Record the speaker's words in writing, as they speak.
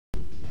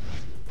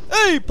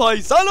Hey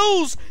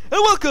paisanos,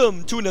 and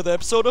welcome to another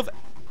episode of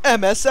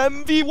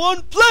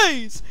MSMV1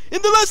 Plays!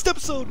 In the last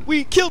episode,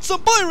 we killed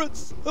some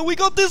pirates, and we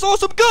got this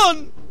awesome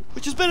gun,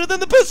 which is better than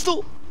the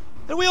pistol,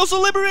 and we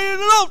also liberated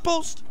an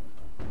outpost.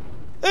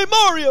 Hey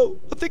Mario,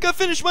 I think I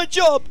finished my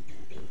job.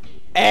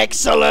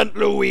 Excellent,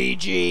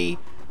 Luigi.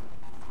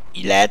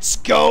 Let's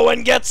go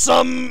and get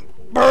some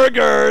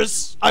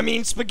burgers. I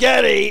mean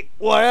spaghetti,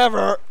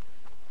 whatever.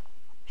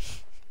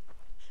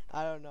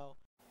 I don't know.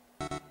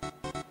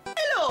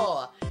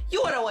 Hello!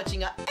 You are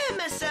watching a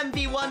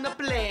MSMV1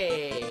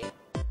 play!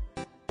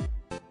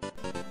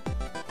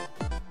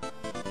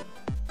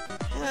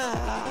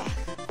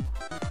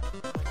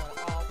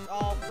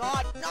 Oh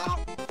god, no!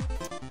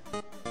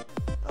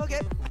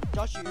 Okay,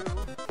 just you.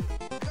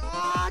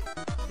 God!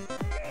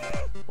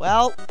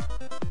 Well,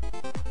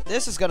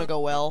 this is gonna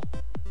go well.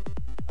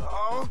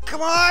 Oh,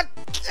 come on!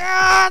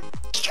 God!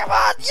 Come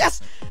on!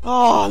 Yes!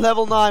 Oh,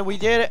 level 9, we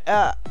did it.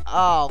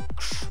 Oh,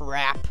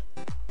 crap.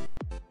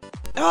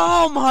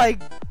 Oh my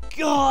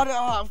god!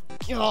 Oh,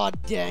 god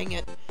dang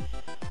it.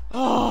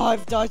 Oh,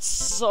 I've died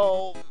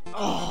so...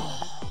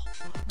 Oh.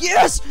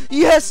 Yes!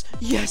 Yes!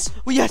 Yes!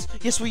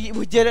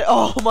 We did it!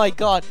 Oh my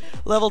god!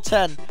 Level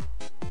 10.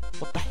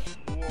 What the heck?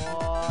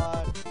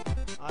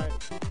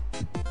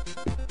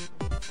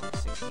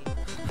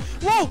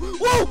 What? Whoa!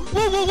 Whoa!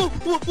 Whoa! Whoa! Whoa!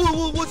 Whoa! Whoa!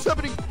 Whoa! What's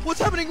happening?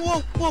 What's happening?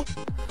 Whoa! Whoa!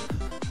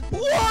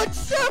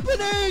 What's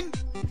happening?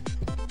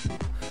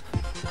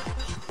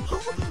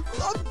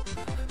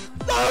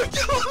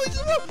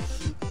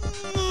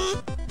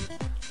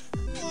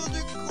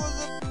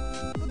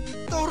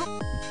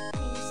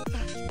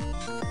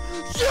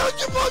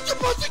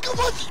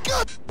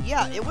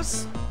 Yeah, it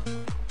was...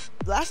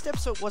 Last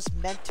episode was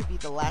meant to be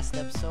the last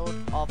episode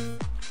of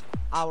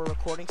our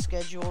recording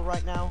schedule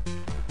right now.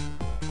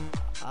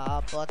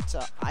 But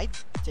I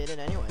did it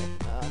anyway.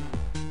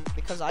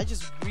 Because I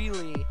just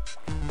really...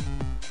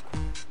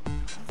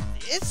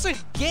 It's a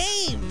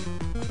game!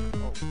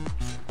 Oh,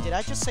 did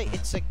I just say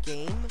it's a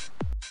game?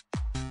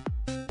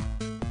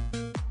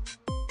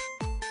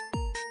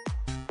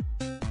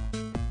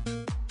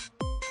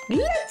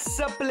 Let's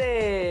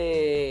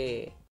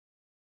play!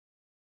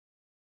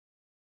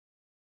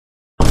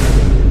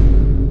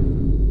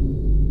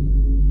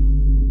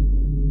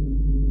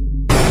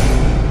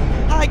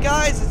 Hi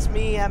guys, it's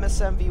me,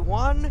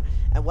 MSMV1,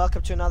 and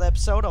welcome to another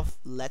episode of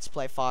Let's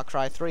Play Far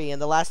Cry 3. In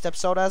the last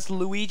episode, as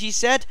Luigi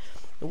said,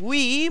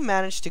 we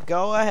managed to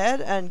go ahead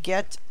and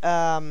get,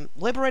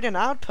 liberate an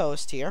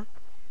outpost here.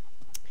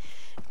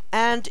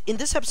 And in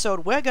this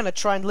episode, we're gonna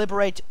try and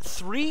liberate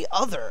 3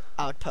 other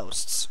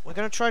outposts. We're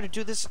gonna try to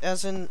do this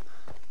as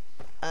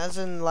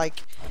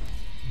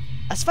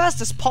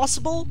fast as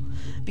possible,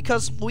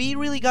 because we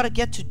really gotta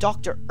get to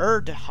Dr.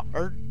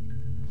 Earnhardt.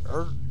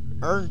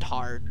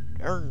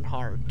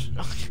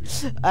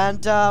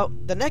 And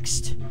the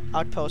next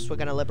outpost we're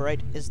gonna liberate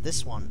is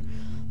this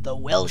one, the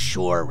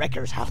Wellshore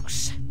Wrecker's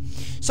House.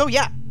 So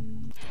yeah,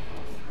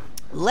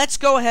 let's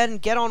go ahead and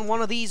get on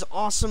one of these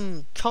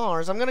awesome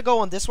cars. I'm gonna go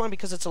on this one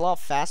because it's a lot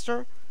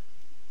faster.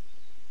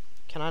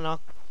 Can I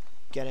not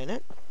get in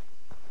it?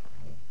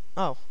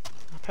 Oh,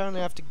 apparently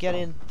I have to get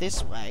in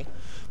this way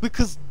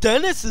because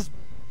Dennis is...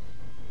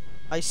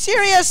 Are you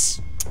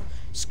serious?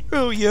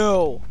 Screw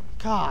you.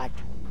 God.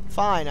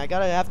 Fine, I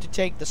gotta have to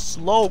take the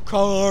slow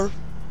car.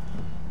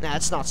 Nah,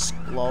 it's not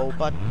slow,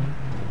 but...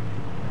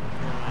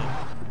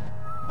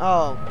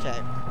 Okay.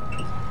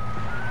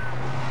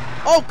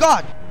 Oh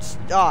god!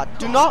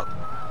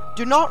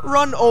 Do not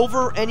run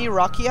over any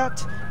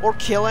Rakiat or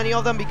kill any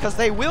of them, because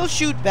they will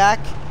shoot back,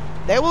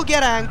 they will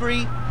get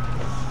angry,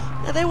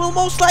 and they will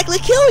most likely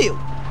kill you.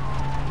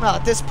 Well,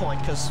 at this point,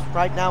 because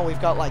right now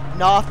we've got like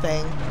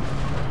nothing.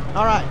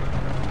 Alright.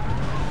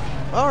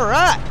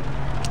 Alright.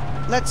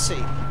 Let's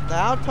see. The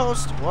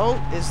outpost, whoa,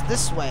 is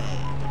this way,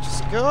 which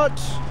is good.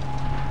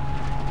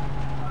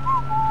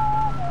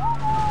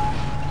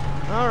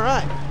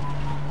 Alright.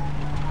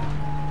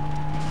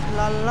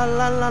 La la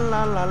la la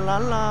la la la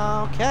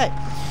la. Okay.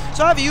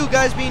 So how have you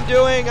guys been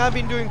doing? I've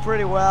been doing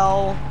pretty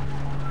well.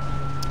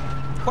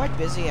 Quite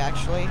busy,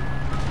 actually.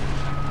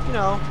 You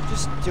know,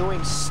 just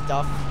doing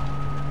stuff.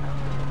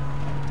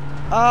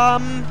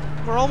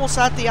 We're almost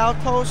at the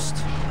outpost.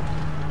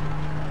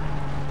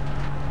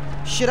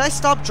 Should I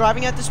stop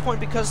driving at this point?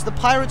 Because the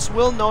pirates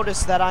will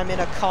notice that I'm in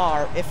a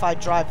car if I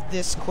drive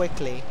this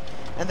quickly.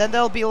 And then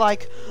they'll be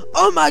like,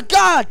 oh my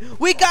god,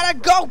 we gotta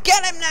go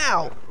get him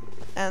now!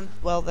 And,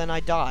 well, then I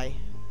die.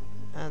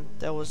 And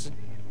there was a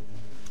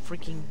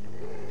freaking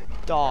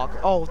dog.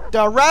 Oh,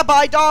 the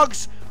rabbi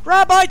dogs!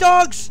 Rabbi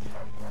dogs!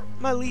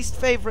 My least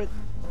favorite.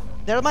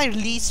 They're my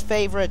least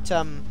favorite,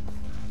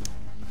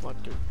 what,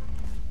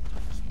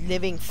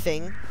 living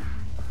thing.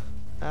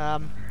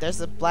 There's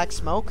the black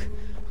smoke.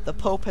 The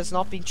Pope has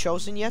not been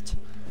chosen yet.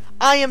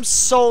 I am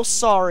so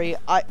sorry.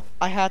 I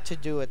had to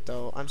do it,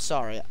 though. I'm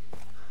sorry.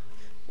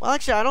 Well,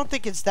 actually, I don't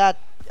think it's that...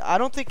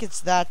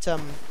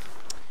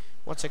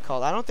 what's it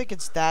called? I don't think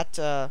it's that,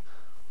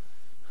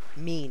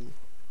 mean.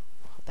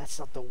 That's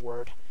not the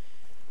word.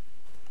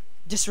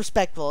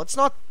 disrespectful. It's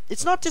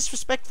not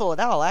disrespectful at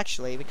all,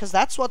 actually, because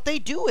that's what they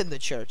do in the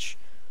church.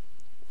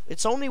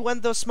 It's only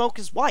when the smoke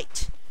is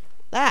white.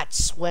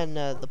 That's when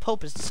the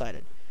Pope has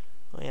decided.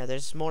 Oh yeah,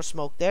 there's more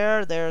smoke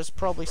there. There's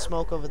probably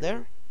smoke over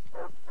there.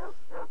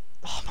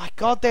 Oh my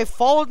god, they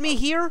followed me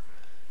here?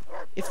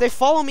 If they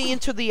follow me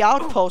into the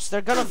outpost,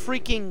 they're gonna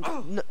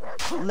freaking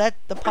let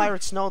the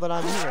pirates know that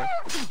I'm here.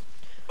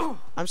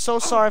 I'm so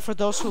sorry for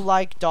those who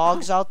like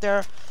dogs out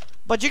there,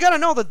 but you gotta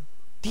know that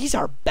these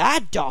are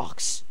bad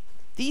dogs.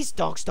 These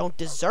dogs don't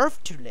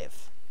deserve to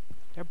live.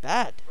 They're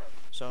bad.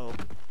 So,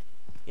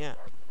 yeah.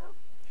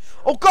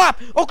 Oh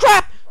crap! Oh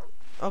crap!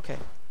 Okay.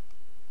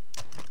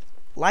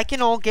 Like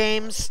in all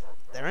games,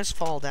 there is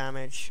fall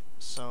damage,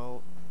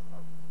 so...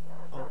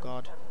 Oh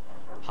god.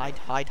 Hide,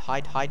 hide,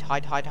 hide, hide,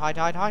 hide, hide, hide,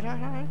 hide, hide, hide,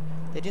 hide.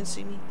 They didn't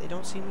see me. They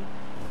don't see me.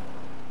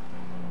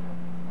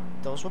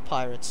 Those were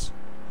pirates.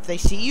 If they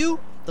see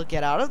you, they'll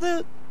get out of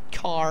the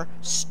car,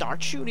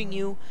 start shooting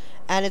you,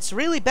 and it's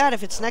really bad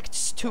if it's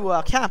next to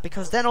a camp,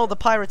 because then all the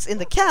pirates in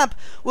the camp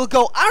will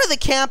go out of the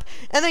camp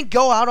and then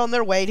go out on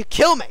their way to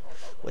kill me,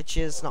 which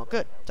is not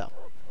good. So,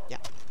 yeah.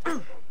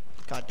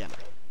 God damn it.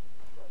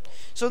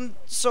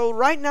 So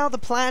right now the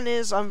plan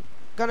is I'm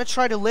gonna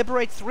try to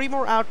liberate 3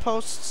 more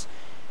outposts.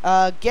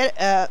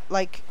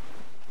 Like,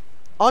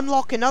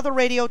 unlock another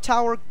radio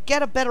tower,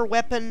 get a better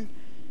weapon,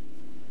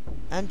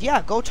 and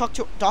yeah, go talk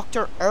to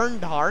Dr.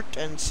 Earnhardt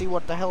and see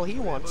what the hell he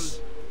wants.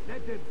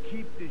 Let them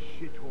keep this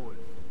shithole.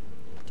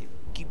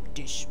 Keep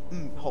this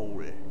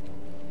hole.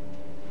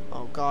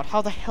 Oh god,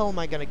 how the hell am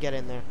I gonna get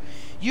in there?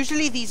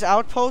 Usually these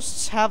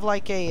outposts have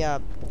like a,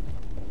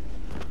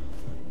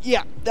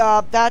 yeah,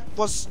 that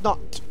was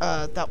not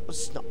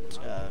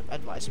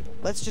advisable.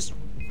 Let's just...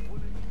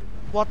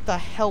 What the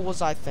hell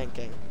was I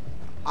thinking?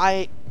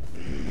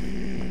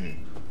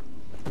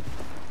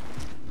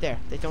 There,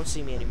 they don't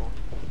see me anymore.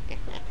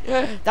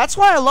 That's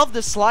why I love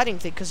this sliding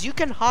thing, because you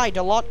can hide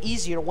a lot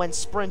easier when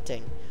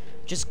sprinting.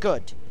 Which is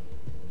good.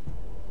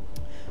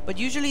 But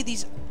usually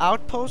these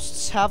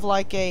outposts have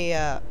like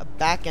a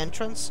back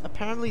entrance.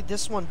 Apparently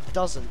this one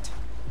doesn't.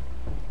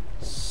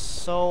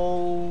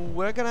 So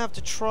we're gonna have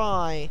to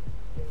try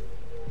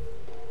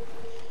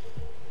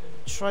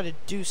to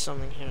do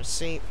something here.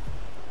 See,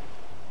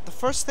 the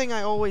first thing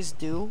I always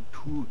do...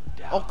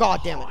 Oh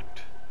god damn it.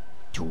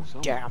 Too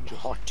damn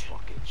hot.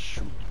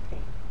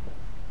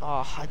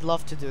 Oh, I'd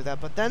love to do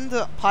that, but then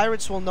the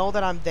pirates will know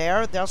that I'm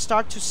there. They'll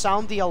start to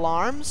sound the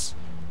alarms.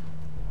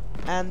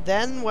 And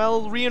then,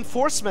 well,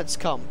 reinforcements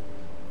come.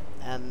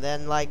 And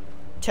then, like,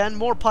 10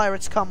 more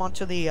pirates come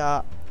onto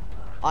the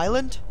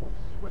island.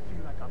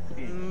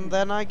 And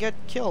then I get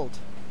killed.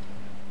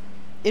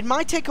 It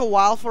might take a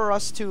while for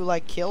us to,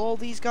 like, kill all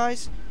these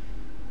guys.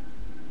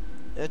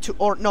 To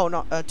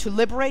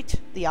liberate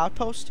the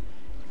outpost.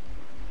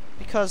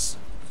 Because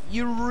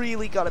you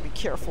really gotta be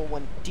careful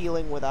when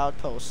dealing with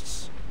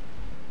outposts.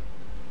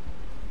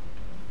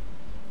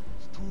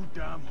 It's too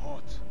damn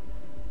hot.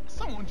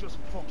 Someone just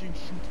fucking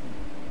shoot me.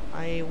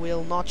 I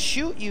will not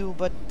shoot you,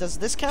 but does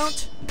this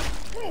count?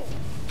 Okay.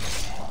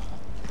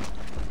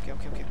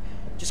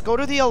 Just go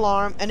to the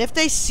alarm, and if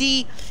they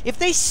see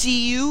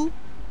you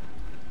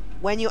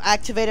when you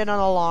activated an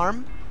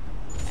alarm,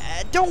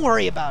 don't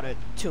worry about it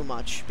too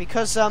much,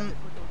 because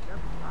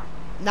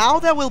now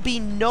there will be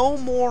no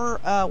more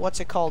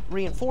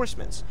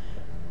reinforcements,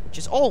 which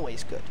is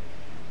always good.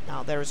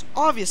 Now there's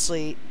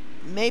obviously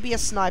maybe a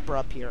sniper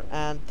up here,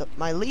 and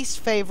my least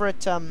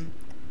favorite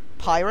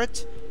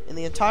pirate in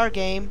the entire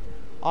game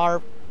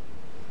are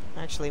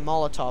actually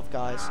Molotov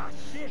guys.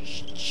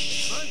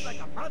 Burns like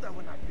a mother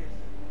when I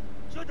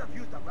piss. Should have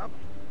used a rubber.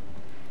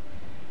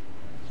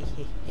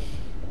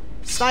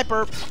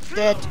 Sniper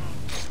dead.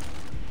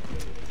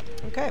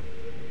 Okay.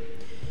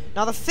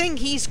 Now the thing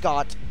he's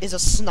got is a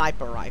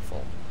sniper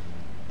rifle.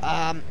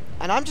 And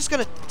I'm just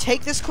gonna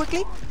take this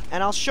quickly,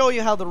 and I'll show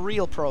you how the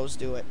real pros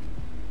do it.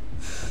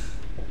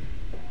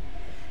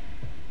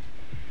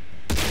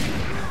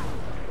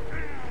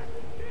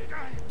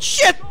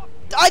 Shit!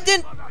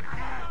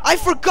 I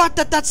forgot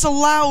that that's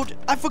allowed.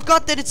 I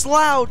forgot that it's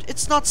loud.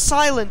 It's not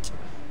silent.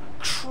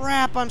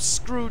 Crap, I'm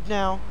screwed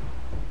now.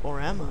 Or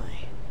am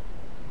I?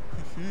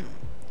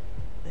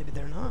 Maybe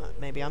they're not.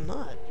 Maybe I'm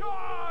not.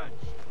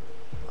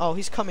 Oh,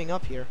 he's coming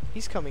up here.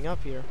 He's coming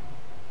up here.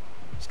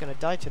 He's gonna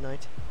die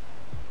tonight.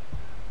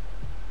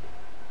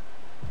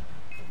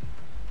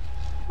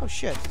 Oh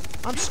shit.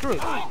 I'm screwed.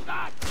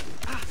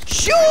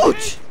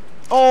 Shoot!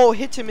 Oh,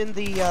 hit him in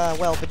the,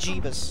 well,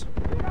 bejeebus.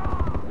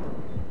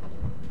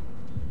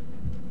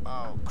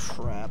 Oh,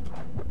 crap.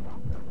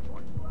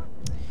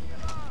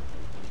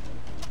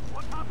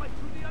 What happened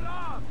to the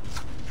alarm?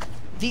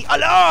 The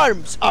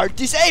alarms are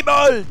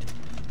disabled!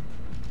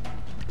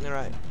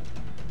 Alright.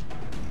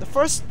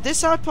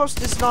 This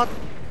outpost is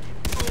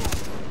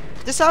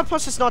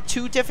not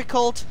too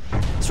difficult.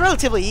 It's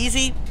relatively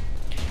easy.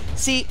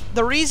 See,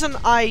 the reason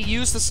I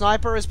use the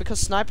sniper is because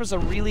snipers are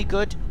really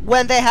good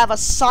when they have a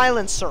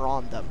silencer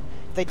on them.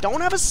 If they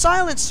don't have a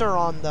silencer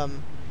on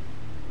them,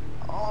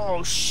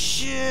 Oh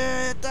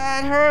shit,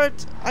 that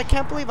hurt. I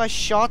can't believe I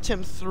shot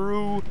him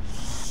through,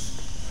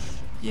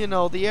 you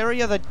know, the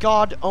area that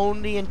God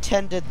only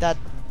intended that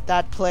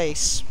that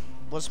place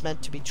was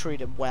meant to be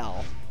treated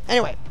well.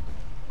 Anyway,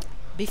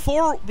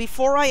 before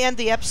I end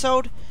the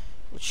episode,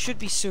 which should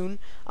be soon,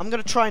 I'm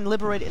gonna try and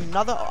liberate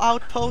another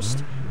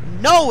outpost,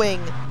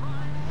 knowing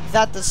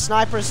that the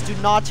snipers do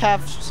not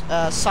have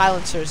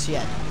silencers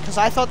yet. Because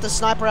I thought the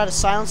sniper had a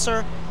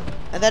silencer,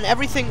 and then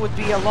everything would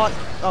be a lot...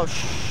 Oh,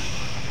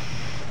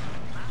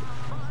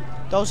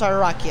 those are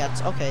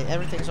Iraqians. Okay,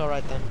 everything's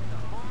alright then.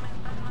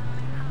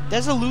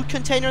 There's a loot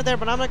container there,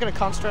 but I'm not gonna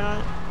concentrate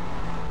on it.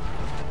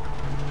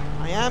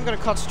 I am gonna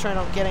concentrate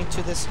on getting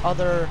to this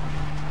other...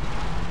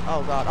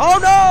 Oh god. Oh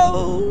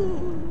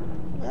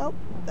no! Well,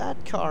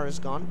 that car is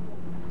gone.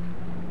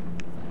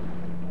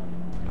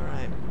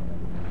 Alright.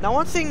 Now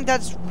one thing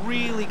that's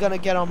really gonna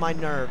get on my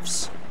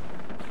nerves.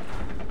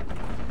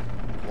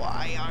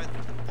 Why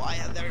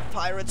are there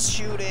pirates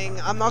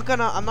shooting? I'm not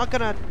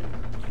gonna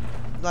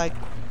like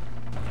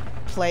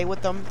play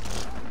with them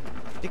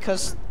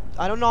because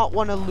I do not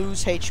want to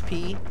lose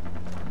HP.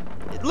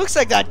 It looks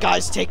like that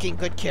guy's taking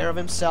good care of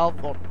himself.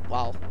 Oh,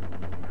 wow.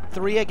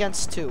 3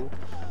 against 2.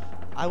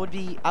 I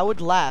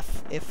would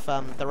laugh if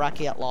the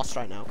Rakiat lost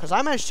right now, because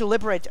I managed to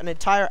liberate an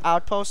entire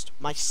outpost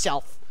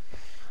myself.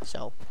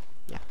 So,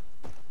 yeah.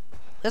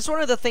 That's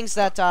one of the things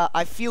that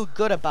I feel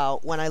good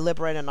about when I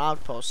liberate an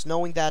outpost,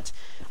 knowing that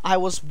I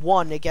was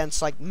 1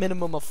 against like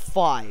minimum of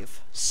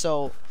 5.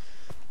 So,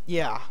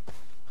 yeah.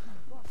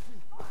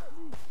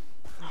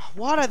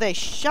 What are they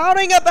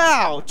shouting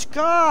about?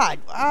 God!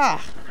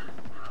 Ah!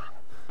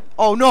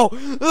 Oh no!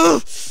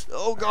 Ugh!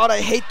 Oh god,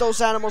 I hate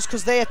those animals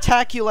because they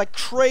attack you like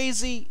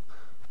crazy.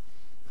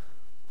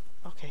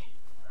 Okay.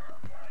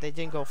 They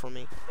didn't go for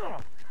me.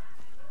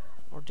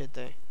 Or did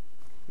they?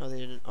 No, they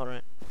didn't.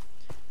 Alright.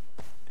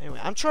 Anyway,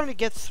 I'm trying to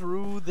get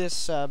through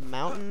this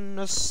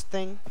mountainous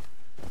thing.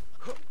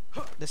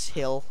 This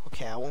hill.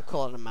 Okay, I won't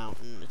call it a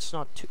mountain. It's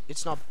not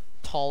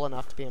tall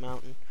enough to be a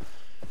mountain.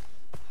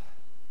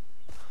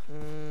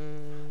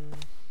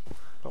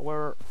 But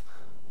we're...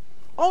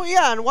 Oh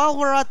yeah, and while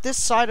we're at this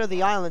side of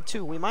the island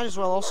too, we might as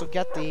well also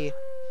get the...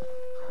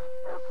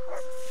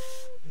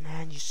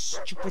 Man, you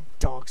stupid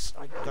dogs.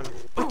 I'm gonna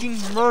fucking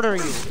murder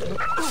you.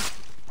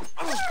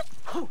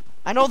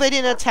 I know they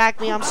didn't attack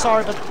me, I'm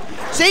sorry, but...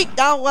 See?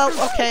 Now, well,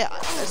 okay,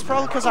 it's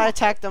probably because I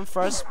attacked them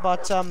first,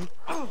 but,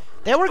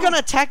 they were gonna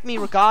attack me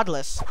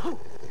regardless.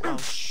 Oh,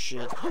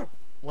 shit.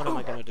 What am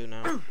I gonna do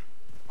now?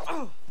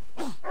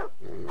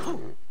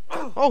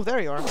 Oh, there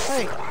you are.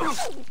 Hey.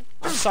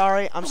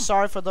 I'm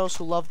sorry for those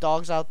who love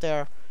dogs out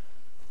there.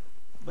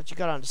 But you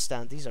gotta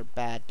understand, these are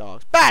bad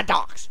dogs. Bad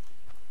dogs!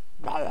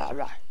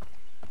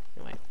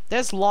 Anyway,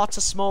 there's lots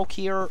of smoke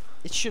here.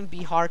 It shouldn't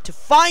be hard to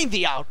find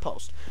the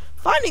outpost.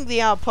 Finding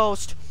the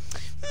outpost,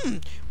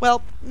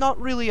 well, not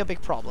really a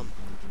big problem.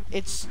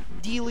 It's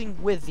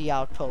dealing with the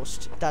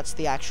outpost that's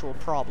the actual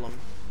problem.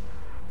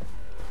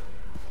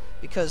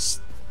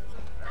 Because,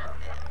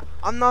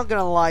 I'm not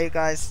gonna lie, you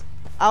guys,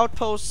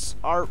 outposts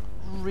are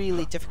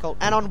really difficult.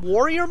 And on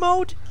warrior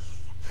mode,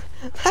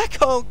 that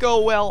can't go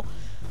well.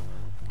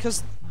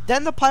 Because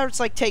then the pirates,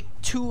 like, take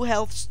 2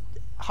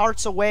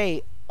 hearts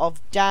away of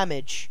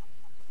damage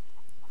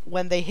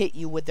when they hit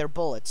you with their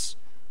bullets.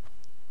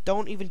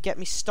 Don't even get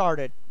me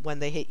started when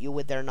they hit you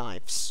with their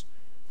knives,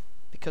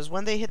 because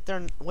when they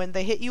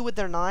hit you with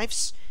their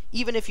knives,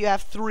 even if you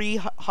have 3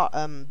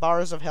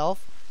 bars of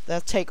health, they'll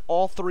take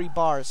all 3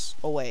 bars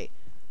away.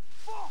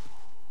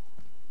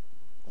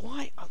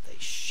 Why are they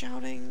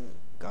shouting?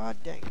 God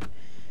dang it.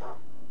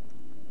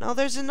 Now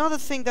there's another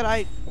thing that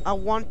I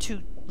want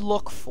to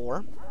look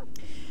for.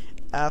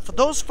 For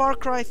those Far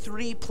Cry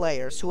 3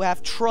 players who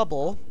have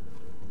trouble,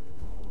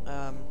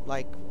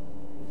 like,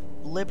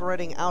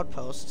 liberating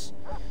outposts,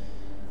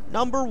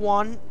 number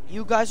 1,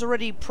 you guys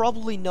already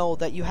probably know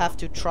that you have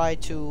to try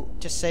to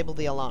disable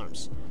the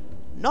alarms.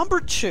 Number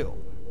 2,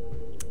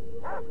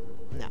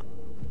 now,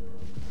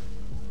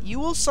 you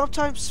will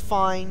sometimes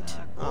find...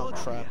 Oh,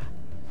 crap.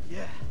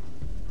 Yeah,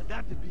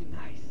 that'd be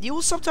nice. You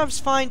will sometimes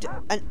find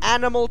an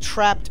animal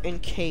trapped in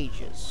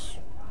cages.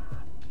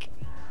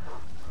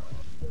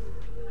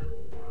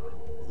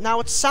 Now,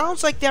 it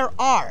sounds like there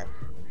are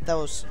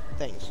those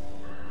things,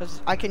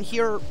 because I can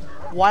hear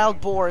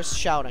wild boars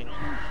shouting.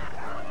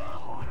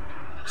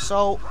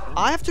 So,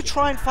 I have to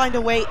try and find a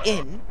way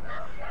in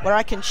where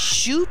I can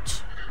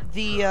shoot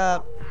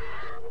the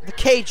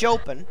cage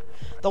open.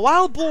 The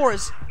wild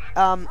boars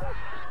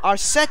are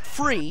set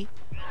free.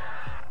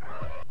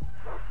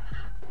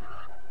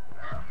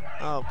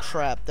 Oh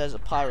crap, there's a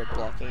pirate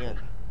blocking it.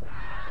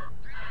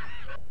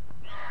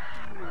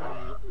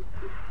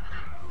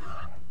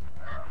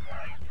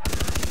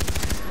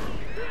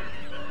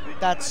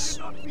 That's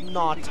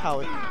not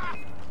how it...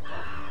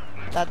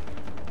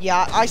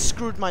 Yeah, I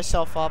screwed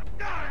myself up.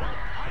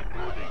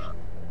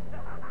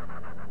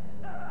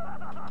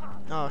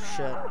 Oh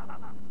shit.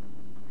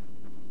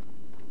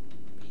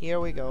 Here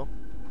we go.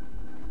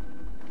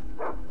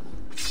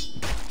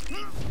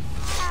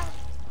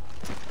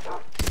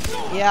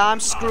 Yeah, I'm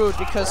screwed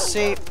because,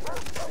 see...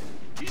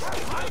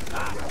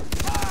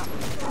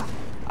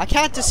 I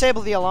can't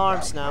disable the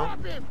alarms now.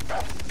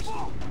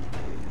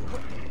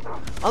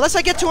 Unless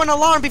I get to an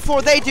alarm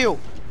before they do.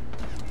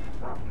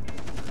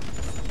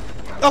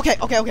 Okay.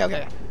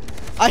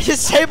 I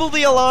disabled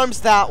the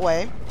alarms that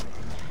way.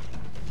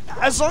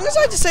 As long as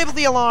I disable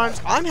the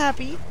alarms, I'm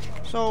happy.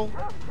 So...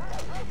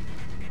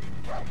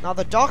 Now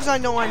the dogs, I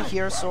know I'm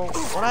here, so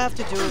what I have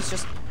to do is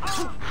just...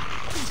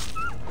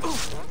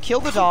 kill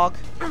the dog.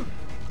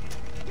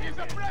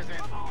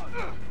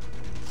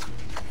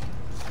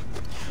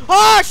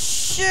 Oh,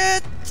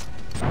 shit!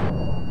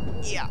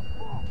 Yeah.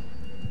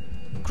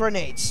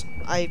 Grenades.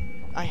 I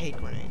hate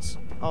grenades.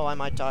 Oh, I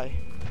might die.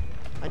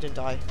 I didn't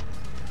die.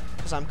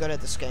 Because I'm good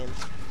at this game.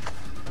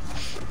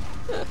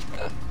 I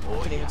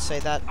can even say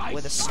that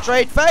with a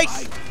straight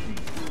face!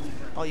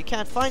 Oh, you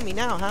can't find me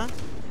now, huh?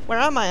 Where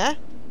am I, eh?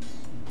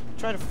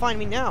 Try to find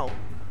me now.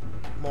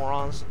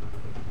 Morons.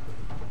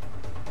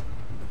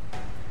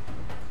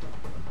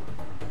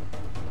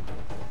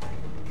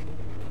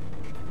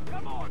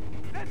 Come on,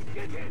 let's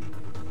get in.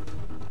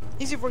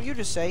 Easy for you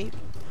to say.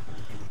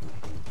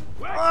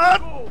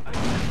 What?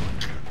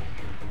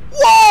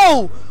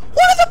 Whoa! One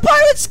of the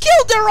pirates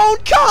killed their own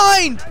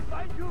kind!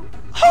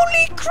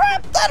 Holy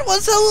crap, that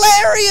was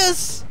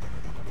hilarious!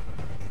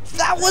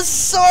 That was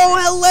so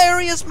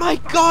hilarious! My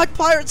god,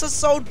 pirates are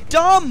so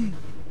dumb!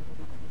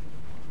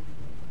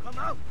 Come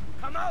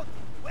out,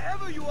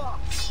 wherever you are.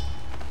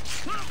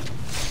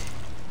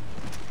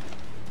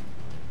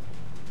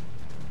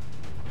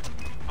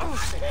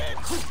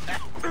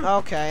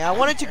 Okay, I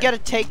wanted to get a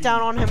takedown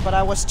on him, but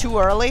I was too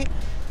early.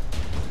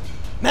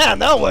 Man,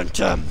 that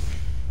went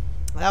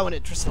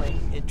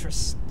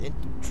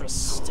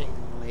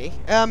interestingly.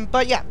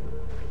 But yeah.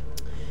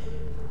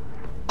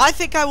 I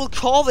think I will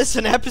call this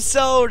an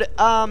episode.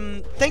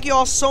 Thank you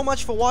all so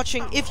much for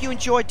watching. If you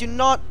enjoyed, do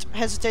not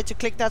hesitate to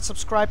click that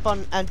subscribe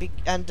button and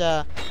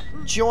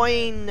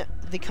join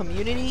the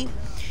community.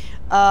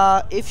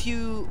 If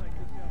you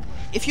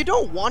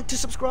don't want to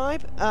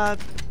subscribe,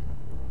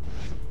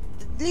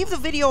 leave the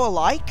video a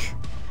like.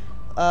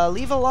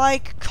 Leave a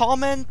like,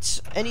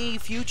 comment any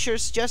future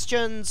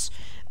suggestions.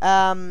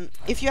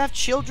 If you have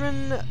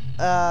children,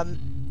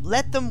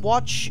 let them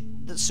watch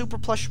the Super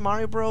Plush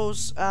Mario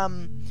Bros.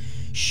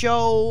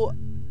 Show,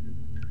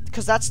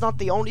 because that's not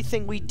the only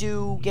thing we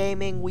do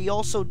gaming. We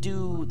also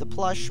do the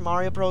Plush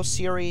Mario Bros.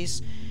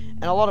 Series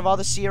and a lot of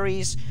other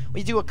series.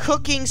 We do a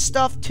cooking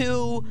stuff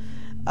too.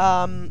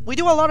 We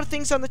do a lot of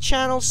things on the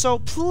channel, so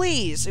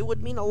please, it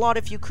would mean a lot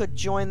if you could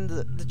join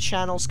the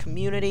channel's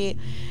community.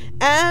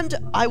 And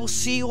I will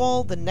see you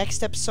all the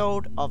next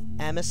episode of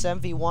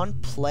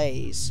MSMV1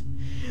 Plays.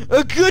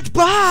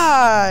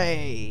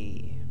 Goodbye!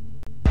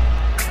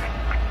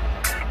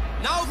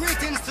 Now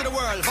greetings to the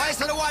world.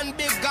 Vice of the one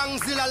big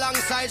gangzilla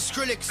alongside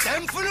Skrillex.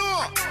 Them for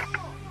no.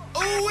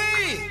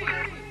 Ooh-wee.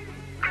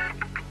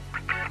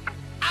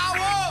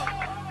 Ow.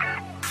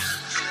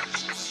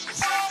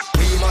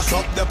 We must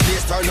up the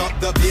place, turn up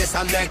the bass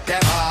and make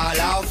them all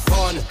have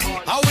fun.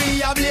 How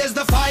we ablaze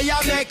the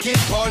fire, make it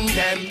fun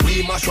them.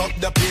 We must up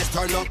the place,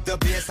 turn up the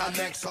bass and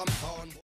make some fun.